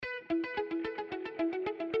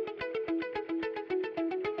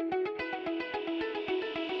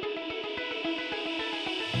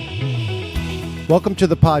Welcome to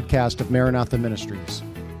the podcast of Maranatha Ministries.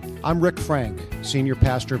 I'm Rick Frank, Senior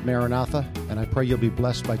Pastor of Maranatha, and I pray you'll be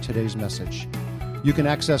blessed by today's message. You can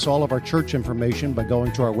access all of our church information by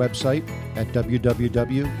going to our website at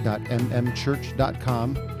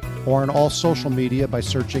www.mmchurch.com or on all social media by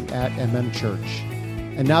searching at mmchurch.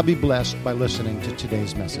 And now be blessed by listening to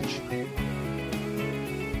today's message.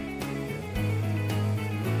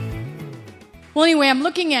 Well, anyway, I'm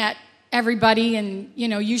looking at everybody, and,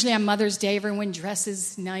 usually on Mother's Day, everyone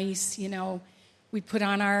dresses nice, we put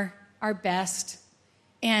on our best,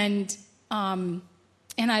 and I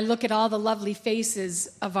look at all the lovely faces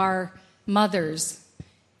of our mothers,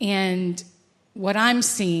 and what I'm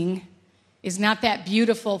seeing is not that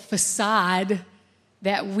beautiful facade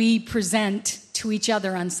that we present to each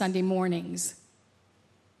other on Sunday mornings,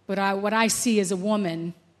 but what I see is a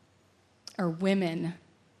woman or women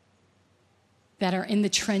that are in the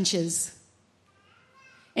trenches.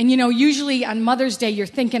 And, usually on Mother's Day, you're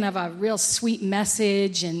thinking of a real sweet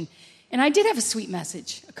message. And I did have a sweet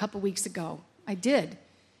message a couple weeks ago. I did.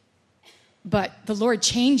 But the Lord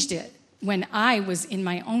changed it when I was in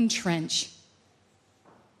my own trench.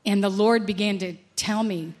 And the Lord began to tell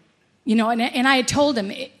me, and I had told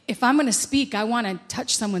him, if I'm going to speak, I want to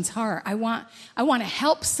touch someone's heart. I want to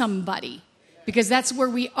help somebody, because that's where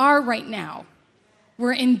we are right now.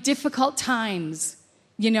 We're in difficult times,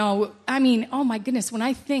 oh my goodness, when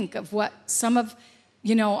I think of what some of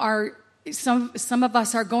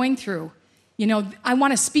us are going through, I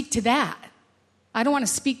want to speak to that. I don't want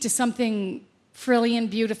to speak to something frilly and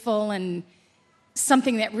beautiful and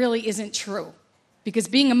something that really isn't true, because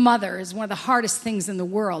being a mother is one of the hardest things in the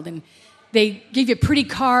world, and they give you pretty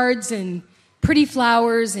cards and pretty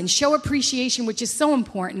flowers and show appreciation, which is so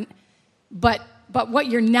important, but what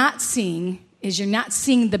you're not seeing is you're not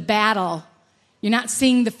seeing the battle. You're not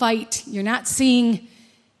seeing the fight. You're not seeing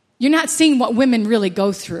what women really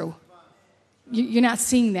go through. You're not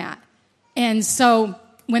seeing that. And so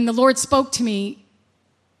when the Lord spoke to me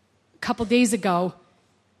a couple days ago,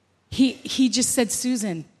 he just said,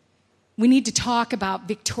 Susan, we need to talk about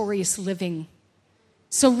victorious living.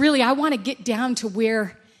 So really, I want to get down to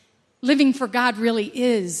where living for God really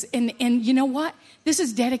is. And you know what? This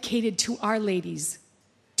is dedicated to our ladies,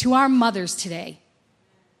 to our mothers today.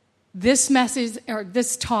 This message, or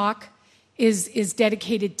this talk, is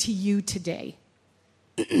dedicated to you today.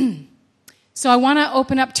 So I want to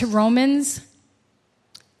open up to Romans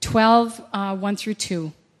 12, 1 through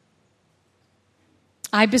 2.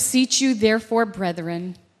 I beseech you, therefore,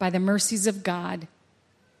 brethren, by the mercies of God,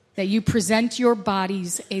 that you present your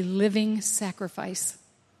bodies a living sacrifice,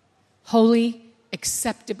 holy,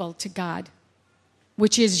 acceptable to God,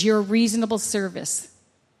 which is your reasonable service.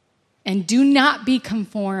 And do not be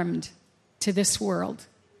conformed to this world,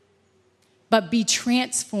 but be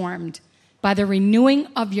transformed by the renewing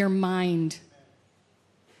of your mind,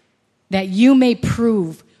 that you may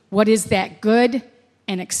prove what is that good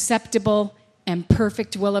and acceptable and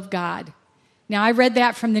perfect will of God. Now, I read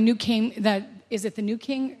that from the New King, is it the New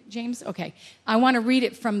King James? Okay. I want to read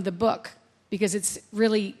it from the book because it's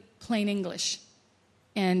really plain English.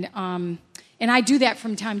 And I do that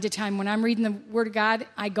from time to time. When I'm reading the Word of God,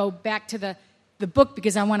 I go back to the book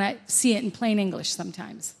because I want to see it in plain English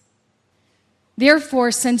sometimes.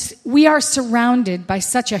 Therefore, since we are surrounded by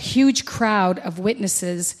such a huge crowd of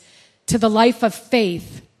witnesses to the life of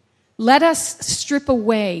faith, let us strip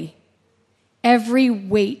away every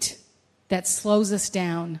weight that slows us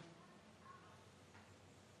down,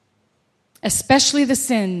 especially the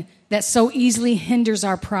sin that so easily hinders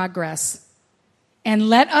our progress. And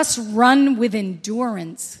let us run with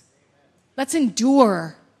endurance. Let's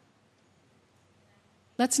endure.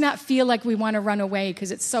 Let's not feel like we want to run away,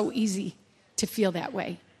 because it's so easy to feel that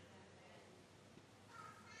way.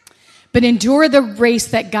 But endure the race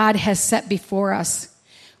that God has set before us.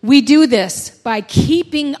 We do this by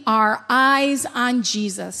keeping our eyes on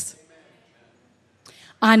Jesus,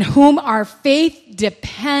 on whom our faith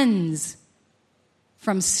depends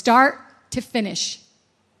from start to finish.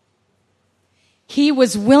 He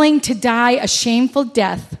was willing to die a shameful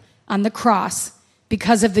death on the cross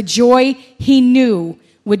because of the joy he knew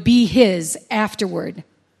would be his afterward.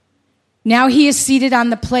 Now he is seated in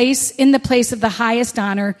the place of the highest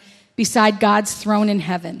honor beside God's throne in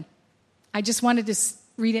heaven. I just wanted to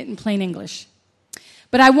read it in plain English.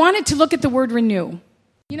 But I wanted to look at the word renew.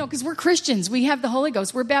 Because we're Christians. We have the Holy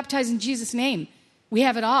Ghost. We're baptized in Jesus' name. We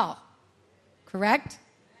have it all. Correct?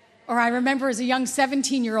 Or I remember as a young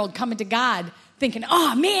 17-year-old coming to God thinking,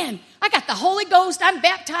 oh, man, I got the Holy Ghost. I'm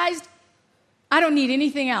baptized. I don't need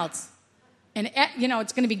anything else. And,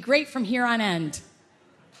 it's going to be great from here on end.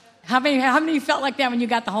 How many of you felt like that when you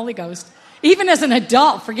got the Holy Ghost? Even as an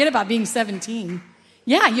adult, forget about being 17.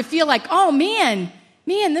 Yeah, you feel like, oh, man,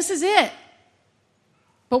 this is it.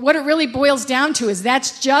 But what it really boils down to is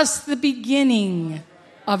that's just the beginning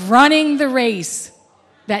of running the race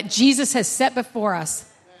that Jesus has set before us.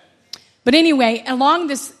 But anyway,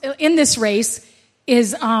 in this race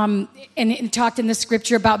is, and it talked in the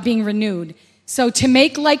scripture about being renewed. So to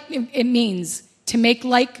make like, it means to make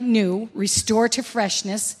like new, restore to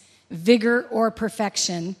freshness, vigor, or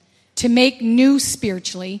perfection, to make new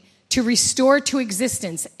spiritually, to restore to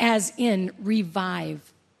existence, as in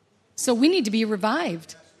revive. So we need to be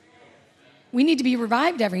revived. We need to be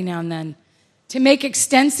revived every now and then. To make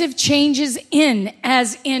extensive changes in,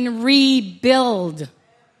 as in rebuild.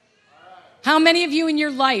 How many of you in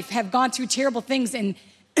your life have gone through terrible things and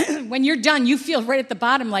when you're done, you feel right at the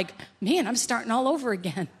bottom like, man, I'm starting all over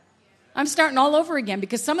again. I'm starting all over again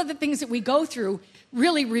because some of the things that we go through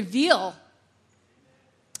really reveal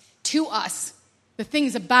to us the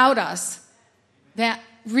things about us that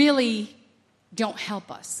really don't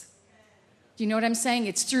help us. Do you know what I'm saying?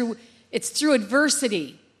 It's through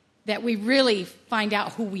adversity that we really find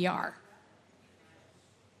out who we are.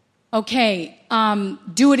 Okay,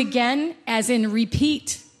 do it again, as in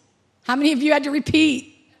repeat. How many of you had to repeat?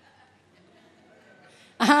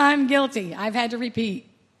 I'm guilty. I've had to repeat.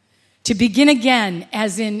 To begin again,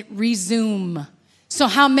 as in resume. So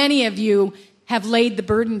how many of you have laid the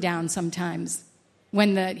burden down sometimes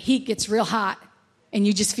when the heat gets real hot and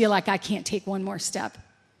you just feel like I can't take one more step?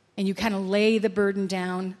 And you kind of lay the burden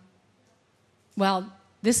down. Well,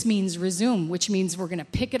 this means resume, which means we're going to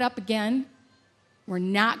pick it up again. We're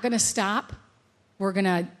not going to stop. We're going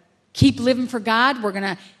to keep living for God.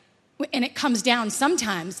 And it comes down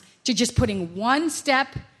sometimes to just putting one step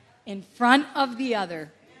in front of the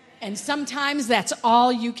other. And sometimes that's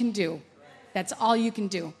all you can do. That's all you can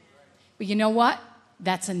do. But you know what?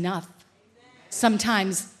 That's enough.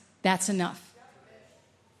 Sometimes that's enough.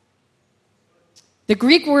 The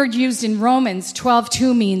Greek word used in Romans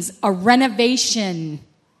 12:2 means a renovation,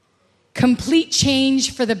 complete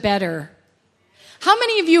change for the better. How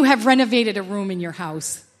many of you have renovated a room in your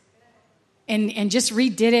house and just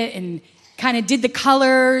redid it and kind of did the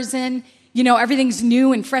colors and, you know, everything's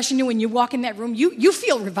new and fresh and new. When you walk in that room, you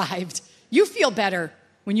feel revived. You feel better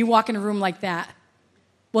when you walk in a room like that.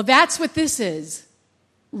 Well, that's what this is.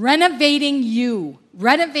 Renovating you.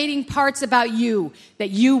 Renovating parts about you that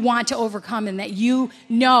you want to overcome and that you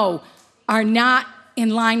know are not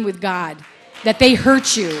in line with God, that they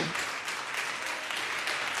hurt you.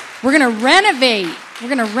 We're going to renovate.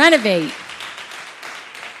 We're going to renovate.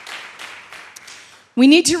 We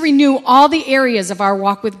need to renew all the areas of our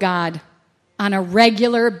walk with God on a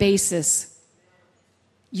regular basis.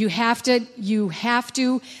 You have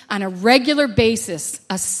to, on a regular basis,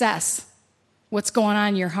 assess what's going on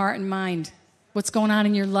in your heart and mind, what's going on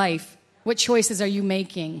in your life, what choices are you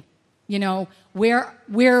making? You know, where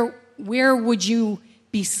would you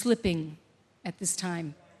be slipping at this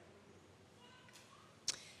time?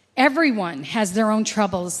 Everyone has their own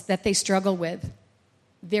troubles that they struggle with.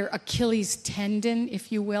 Their Achilles tendon,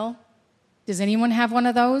 if you will. Does anyone have one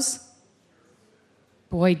of those?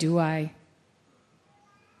 Boy, do I.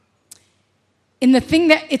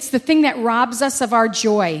 It's the thing that robs us of our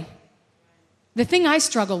joy. The thing I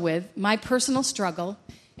struggle with, my personal struggle,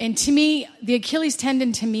 and to me, the Achilles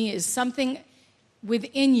tendon to me is something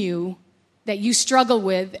within you that you struggle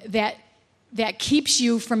with that keeps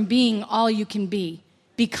you from being all you can be.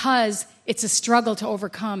 Because it's a struggle to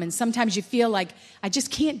overcome. And sometimes you feel like, I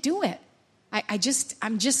just can't do it.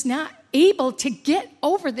 I'm just not able to get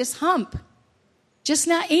over this hump. Just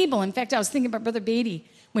not able. In fact, I was thinking about Brother Beatty.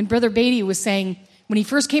 When Brother Beatty was saying, when he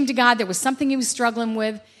first came to God, there was something he was struggling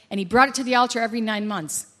with, and he brought it to the altar every 9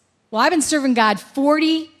 months. Well, I've been serving God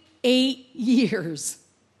 48 years.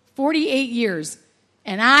 48 years.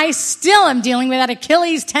 And I still am dealing with that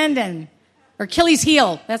Achilles tendon. Or Achilles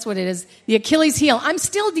heel, that's what it is. The Achilles heel. I'm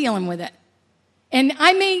still dealing with it. And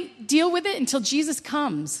I may deal with it until Jesus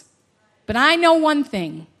comes. But I know one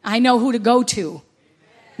thing. I know who to go to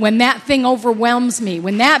when that thing overwhelms me.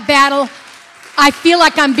 When that battle, I feel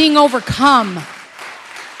like I'm being overcome.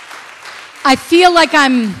 I feel like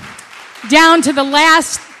I'm down to the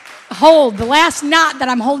last hold, the last knot that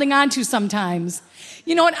I'm holding on to sometimes.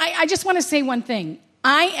 You know what? I just want to say one thing.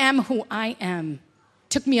 I am who I am.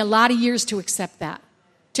 Took me a lot of years to accept that.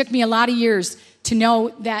 Took me a lot of years to know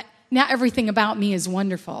that not everything about me is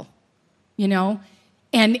wonderful, you know?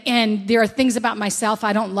 And there are things about myself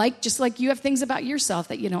I don't like, just like you have things about yourself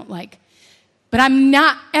that you don't like. But I'm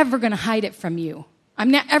not ever going to hide it from you.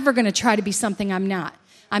 I'm not ever going to try to be something I'm not.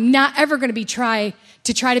 I'm not ever going to try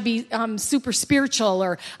to be super spiritual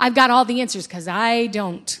or I've got all the answers, because I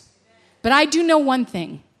don't. But I do know one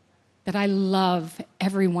thing, that I love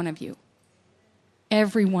every one of you.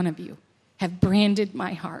 Every one of you have branded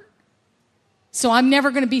my heart. So I'm never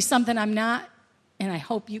going to be something I'm not, and I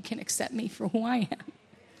hope you can accept me for who I am.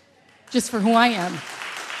 Just for who I am.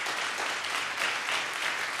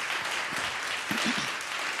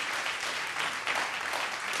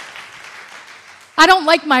 I don't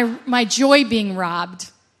like my joy being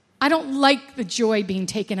robbed. I don't like the joy being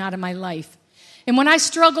taken out of my life. And when I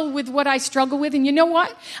struggle with what I struggle with, and you know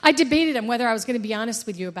what? I debated on whether I was going to be honest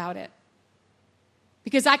with you about it.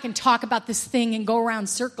 Because I can talk about this thing and go around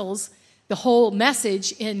circles, the whole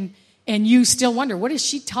message, and you still wonder, what is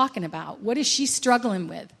she talking about? What is she struggling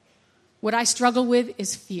with? What I struggle with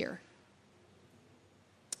is fear.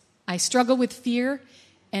 I struggle with fear,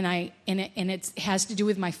 and it has to do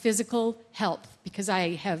with my physical health, because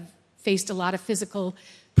I have faced a lot of physical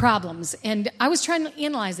problems. And I was trying to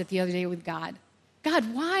analyze it the other day with God.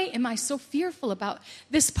 God, why am I so fearful about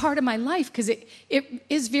this part of my life? Because it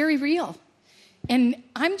is very real. And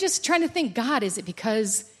I'm just trying to think, God, is it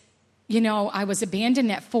because, I was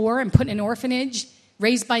abandoned at 4 and put in an orphanage,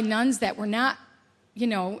 raised by nuns that were not,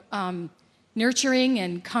 nurturing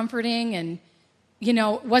and comforting? And,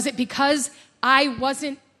 was it because I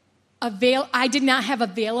did not have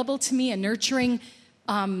available to me a nurturing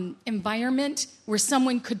environment where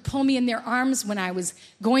someone could pull me in their arms when I was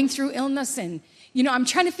going through illness? And, I'm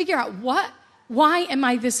trying to figure out why am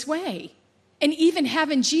I this way? And even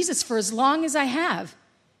having Jesus for as long as I have,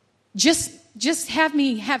 just have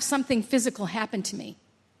me have something physical happen to me.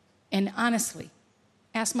 And honestly,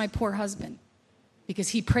 ask my poor husband, because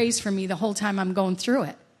he prays for me the whole time I'm going through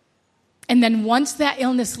it. And then once that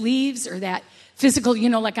illness leaves, or that physical,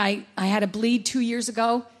 like I had a bleed 2 years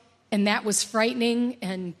ago, and that was frightening,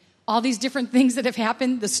 and all these different things that have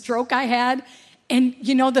happened, the stroke I had. And,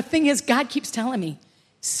 the thing is, God keeps telling me,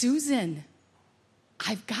 Susan,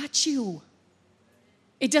 I've got you.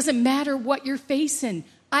 It doesn't matter what you're facing.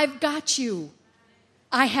 I've got you.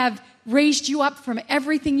 I have raised you up from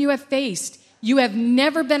everything you have faced. You have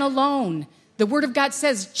never been alone. The Word of God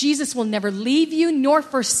says Jesus will never leave you nor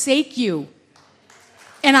forsake you.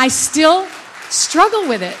 And I still struggle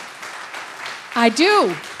with it. I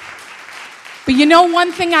do. But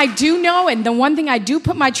one thing I do know, and the one thing I do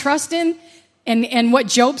put my trust in, and what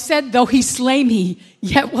Job said, though he slay me,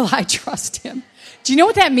 yet will I trust him. Do you know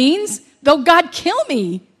what that means? Though God kill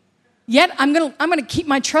me, yet I'm gonna keep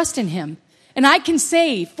my trust in him. And I can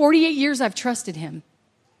say 48 years I've trusted him.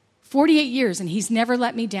 48 years, and he's never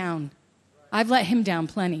let me down. I've let him down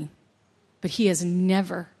plenty, but he has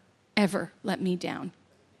never, ever let me down.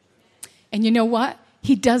 And you know what?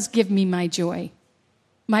 He does give me my joy.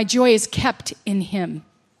 My joy is kept in him.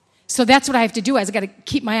 So that's what I have to do. I've got to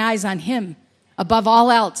keep my eyes on him above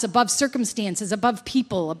all else, above circumstances, above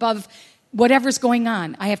people, above whatever's going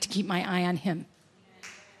on. I have to keep my eye on him.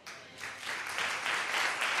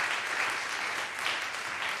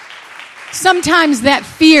 Sometimes that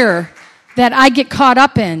fear that I get caught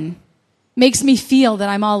up in makes me feel that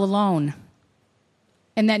I'm all alone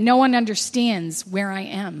and that no one understands where I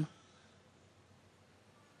am.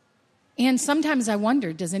 And sometimes I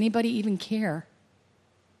wonder, does anybody even care?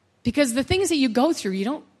 Because the things that you go through, you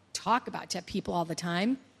don't talk about to people all the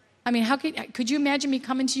time. I mean, could you imagine me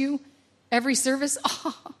coming to you every service?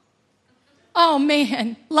 Oh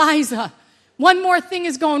man, Liza, one more thing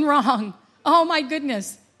is going wrong. Oh my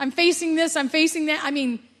goodness, I'm facing this, I'm facing that. I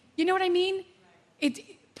mean, you know what I mean?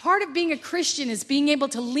 Part of being a Christian is being able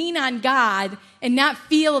to lean on God and not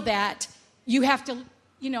feel that you have to,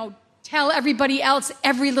 tell everybody else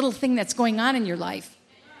every little thing that's going on in your life,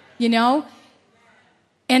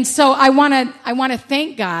 And so I want to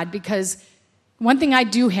thank God, because one thing I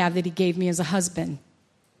do have that he gave me is a husband.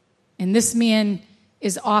 And this man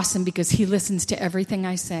is awesome because he listens to everything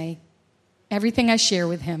I say, everything I share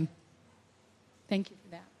with him. Thank you for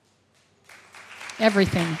that.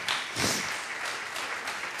 Everything.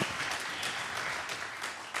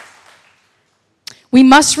 We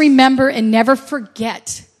must remember and never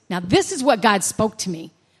forget. Now, this is what God spoke to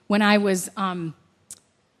me when I was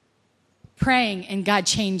praying, and God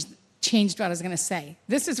changed what I was going to say.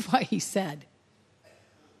 This is what he said.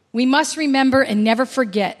 We must remember and never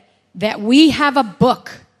forget that we have a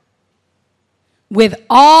book with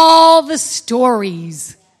all the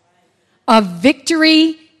stories of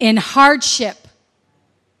victory in hardship,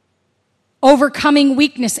 overcoming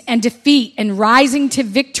weakness and defeat, and rising to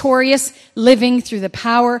victorious living through the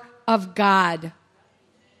power of God.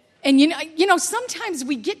 And sometimes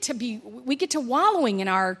we get to wallowing in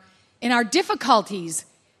our difficulties,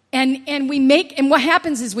 And what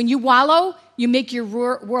happens is when you wallow, you make your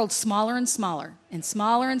world smaller and smaller and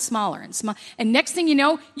smaller and smaller and smaller. And next thing you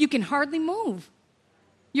know, you can hardly move.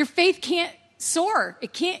 Your faith can't soar.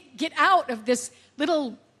 It can't get out of this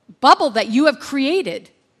little bubble that you have created.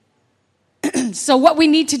 So what we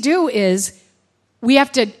need to do is we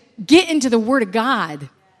have to get into the Word of God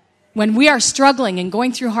when we are struggling and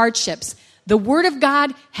going through hardships. The Word of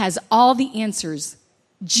God has all the answers.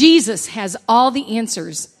 Jesus has all the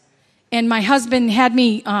answers. And my husband had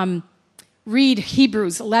me read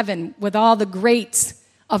Hebrews 11 with all the greats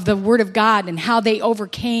of the Word of God and how they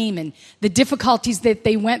overcame and the difficulties that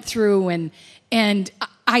they went through. And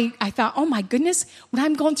I thought, oh my goodness, when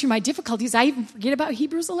I'm going through my difficulties, I even forget about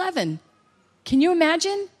Hebrews 11. Can you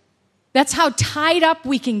imagine? That's how tied up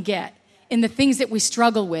we can get in the things that we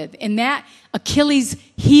struggle with. And that Achilles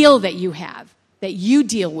heel that you have, that you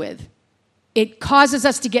deal with, it causes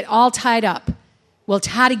us to get all tied up. Well,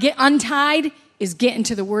 how to get untied is get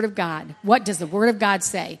into the Word of God. What does the Word of God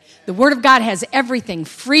say? The Word of God has everything: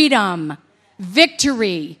 freedom,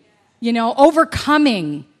 victory,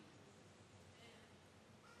 overcoming.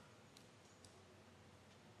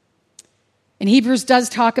 And Hebrews does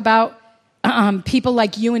talk about people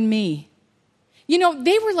like you and me. They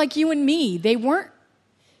were like you and me. They weren't,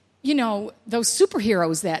 those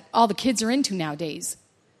superheroes that all the kids are into nowadays.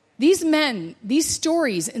 These men, these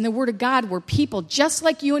stories in the Word of God were people just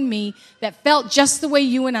like you and me that felt just the way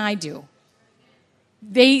you and I do.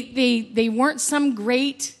 They weren't some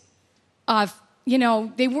great,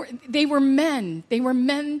 they were men. They were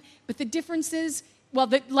men, but the difference is,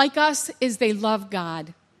 like us, is they love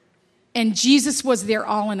God. And Jesus was their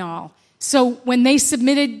all in all. So when they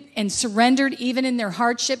submitted and surrendered, even in their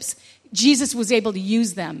hardships, Jesus was able to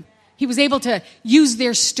use them. He was able to use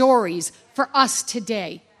their stories for us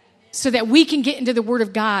today so that we can get into the Word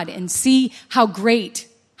of God and see how great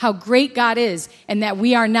God is, and that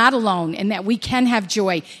we are not alone, and that we can have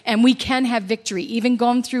joy and we can have victory, even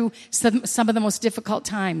going through some of the most difficult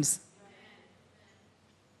times.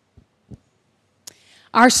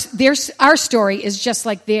 Our story is just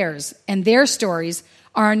like theirs, and their stories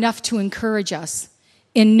are enough to encourage us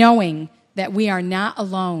in knowing that we are not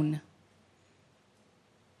alone.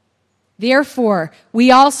 Therefore,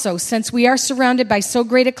 we also, since we are surrounded by so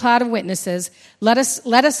great a cloud of witnesses, let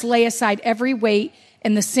us lay aside every weight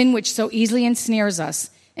and the sin which so easily ensnares us,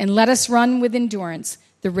 and let us run with endurance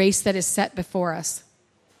the race that is set before us.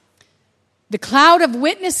 The cloud of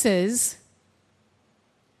witnesses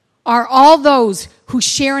are all those who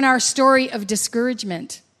share in our story of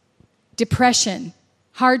discouragement, depression,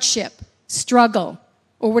 hardship, struggle,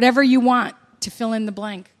 or whatever you want to fill in the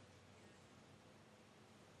blank.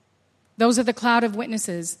 Those are the cloud of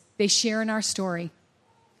witnesses. They share in our story.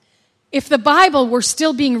 If the Bible were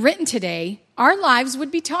still being written today, our lives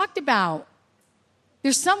would be talked about.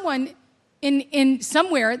 There's someone in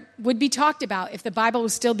somewhere would be talked about if the Bible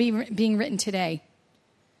was still being written today.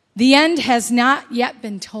 The end has not yet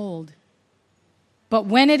been told. But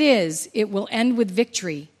when it is, it will end with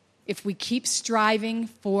victory if we keep striving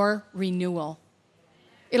for renewal.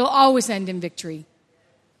 It'll always end in victory.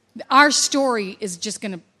 Our story is just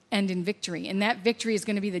going to end in victory. And that victory is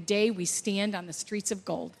going to be the day we stand on the streets of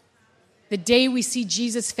gold. The day we see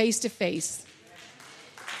Jesus face to face.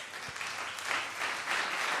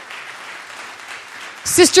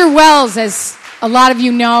 Sister Wells, as a lot of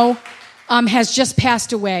you know, has just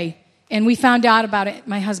passed away. And we found out about it.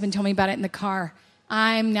 My husband told me about it in the car.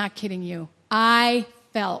 I'm not kidding you. I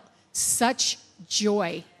felt such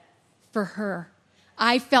joy for her.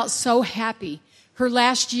 I felt so happy. Her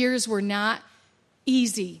last years were not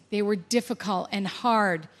easy. They were difficult and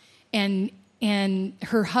hard. And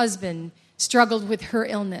her husband struggled with her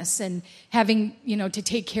illness and having, to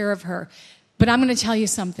take care of her. But I'm going to tell you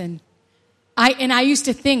something. I used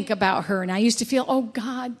to think about her, and I used to feel, oh,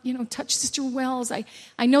 God, touch Sister Wells.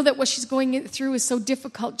 I know that what she's going through is so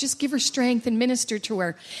difficult. Just give her strength and minister to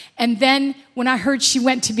her. And then when I heard she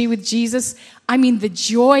went to be with Jesus, the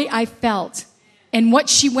joy I felt and what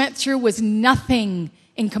she went through was nothing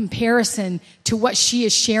in comparison to what she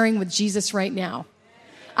is sharing with Jesus right now.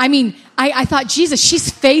 I thought, Jesus,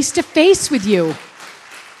 she's face to face with you.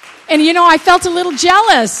 And, I felt a little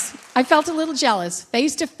jealous.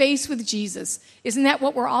 Face to face with Jesus. Isn't that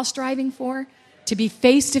what we're all striving for? To be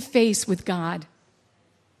face to face with God.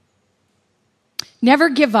 Never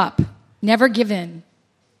give up. Never give in.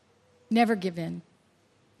 Never give in.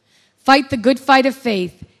 Fight the good fight of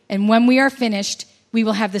faith, and when we are finished, we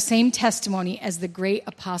will have the same testimony as the great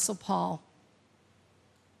Apostle Paul.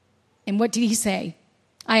 And what did he say?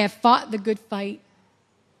 I have fought the good fight.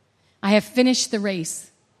 I have finished the race.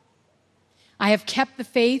 I have kept the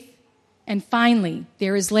faith, and finally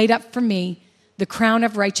there is laid up for me the crown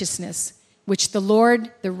of righteousness, which the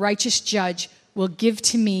Lord, the righteous judge, will give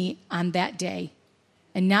to me on that day.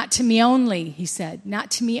 And not to me only, he said,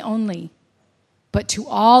 not to me only, but to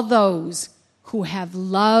all those who have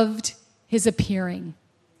loved his appearing.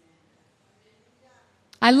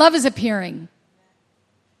 I love his appearing.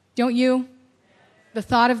 Don't you? The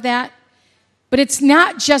thought of that? But it's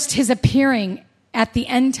not just his appearing at the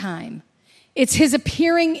end time. It's his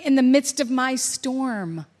appearing in the midst of my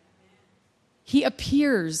storm. He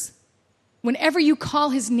appears. Whenever you call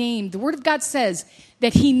his name, the Word of God says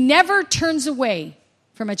that he never turns away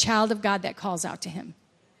from a child of God that calls out to him.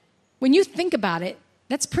 When you think about it,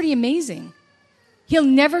 that's pretty amazing. He'll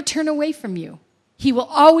never turn away from you. He will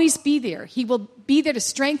always be there. He will be there to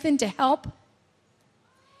strengthen, to help.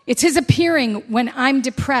 It's his appearing when I'm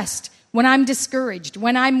depressed, when I'm discouraged,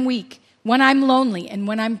 when I'm weak, when I'm lonely, and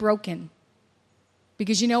when I'm broken.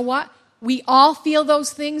 Because you know what? We all feel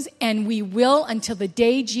those things, and we will until the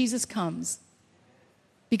day Jesus comes.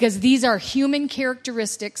 Because these are human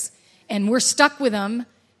characteristics, and we're stuck with them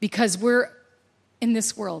because we're in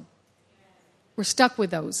this world. We're stuck with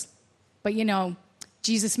those. But you know,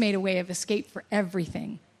 Jesus made a way of escape for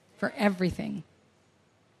everything. For everything.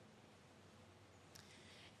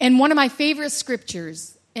 And one of my favorite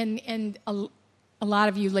scriptures, and a lot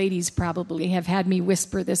of you ladies probably have had me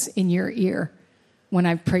whisper this in your ear when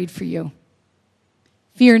I've prayed for you.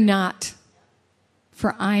 Fear not,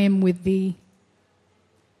 for I am with thee.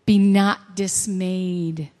 Be not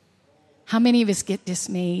dismayed. How many of us get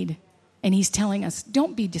dismayed? And he's telling us,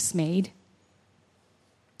 don't be dismayed.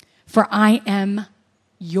 For I am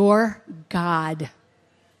your God.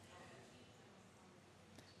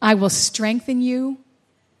 I will strengthen you.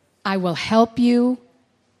 I will help you.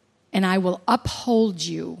 And I will uphold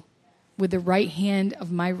you with the right hand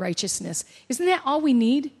of my righteousness. Isn't that all we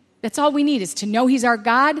need? That's all we need, is to know he's our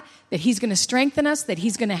God, that he's going to strengthen us, that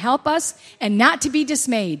he's going to help us, and not to be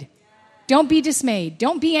dismayed. Don't be dismayed.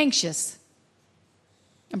 Don't be anxious.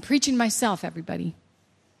 I'm preaching myself, everybody.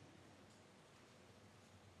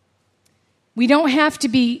 We don't have to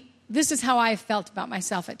be, this is how I felt about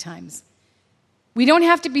myself at times. We don't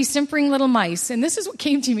have to be simpering little mice. And this is what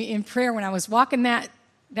came to me in prayer when I was walking that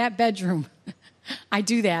bedroom. I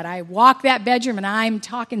do that. I walk that bedroom and I'm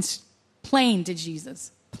talking plain to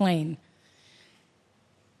Jesus. Plain.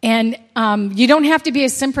 And you don't have to be a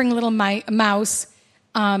simpering little mouse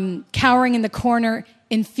cowering in the corner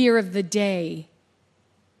in fear of the day.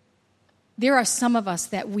 There are some of us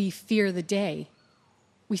that we fear the day.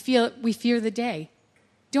 We fear the day.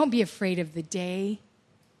 Don't be afraid of the day.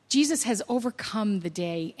 Jesus has overcome the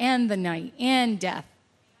day and the night and death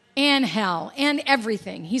and hell and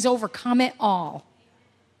everything. He's overcome it all.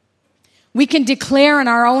 We can declare in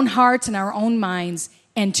our own hearts and our own minds,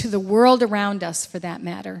 and to the world around us for that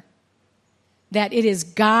matter, that it is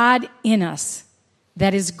God in us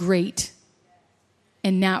that is great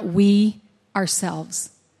and not we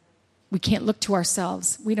ourselves. We can't look to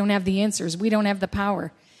ourselves. We don't have the answers. We don't have the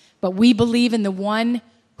power. But we believe in the one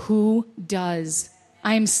who does.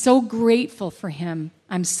 I am so grateful for him.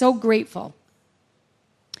 I'm so grateful.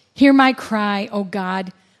 Hear my cry, O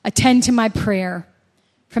God. Attend to my prayer.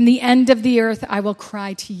 From the end of the earth I will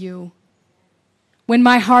cry to you. When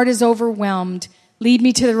my heart is overwhelmed, lead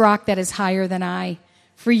me to the rock that is higher than I.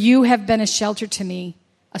 For you have been a shelter to me,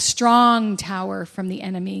 a strong tower from the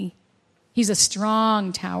enemy. He's a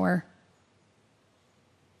strong tower.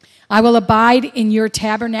 I will abide in your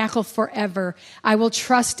tabernacle forever. I will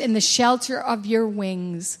trust in the shelter of your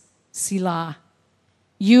wings. Selah.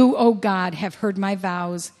 You, O God, have heard my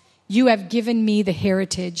vows. You have given me the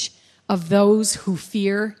heritage of those who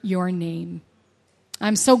fear your name.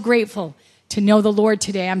 I'm so grateful to know the Lord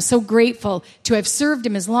today. I'm so grateful to have served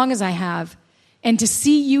him as long as I have, and to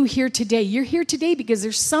see you here today. You're here today because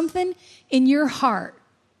there's something in your heart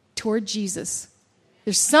toward Jesus.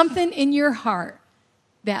 There's something in your heart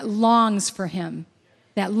that longs for him,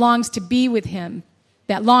 that longs to be with him,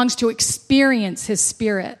 that longs to experience his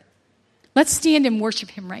spirit. Let's stand and worship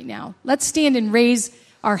him right now. Let's stand and raise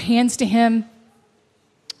our hands to him.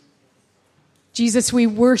 Jesus, we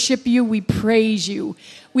worship you, we praise you.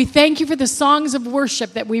 We thank you for the songs of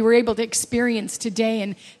worship that we were able to experience today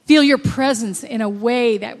and feel your presence in a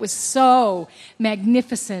way that was so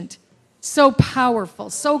magnificent, so powerful,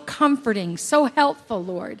 so comforting, so helpful,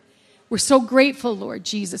 Lord. We're so grateful, Lord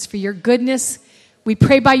Jesus, for your goodness. We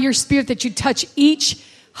pray by your Spirit that you touch each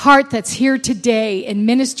heart that's here today and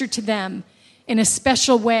minister to them in a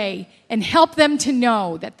special way and help them to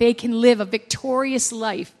know that they can live a victorious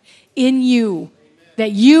life in you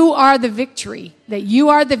that you are the victory, that you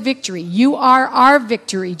are the victory. You are our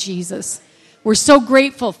victory, Jesus. We're so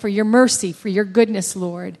grateful for your mercy, for your goodness,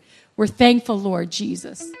 Lord. We're thankful, Lord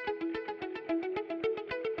Jesus.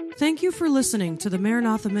 Thank you for listening to the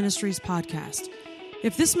Maranatha Ministries podcast.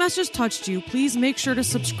 If this message touched you, please make sure to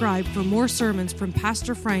subscribe for more sermons from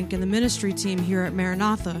Pastor Frank and the ministry team here at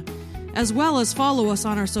Maranatha, as well as follow us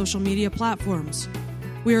on our social media platforms.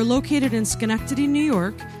 We are located in Schenectady, New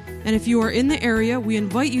York, and if you are in the area, we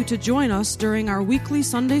invite you to join us during our weekly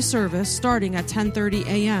Sunday service starting at 10:30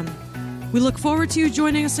 a.m. We look forward to you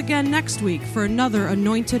joining us again next week for another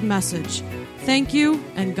anointed message. Thank you,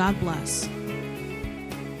 and God bless.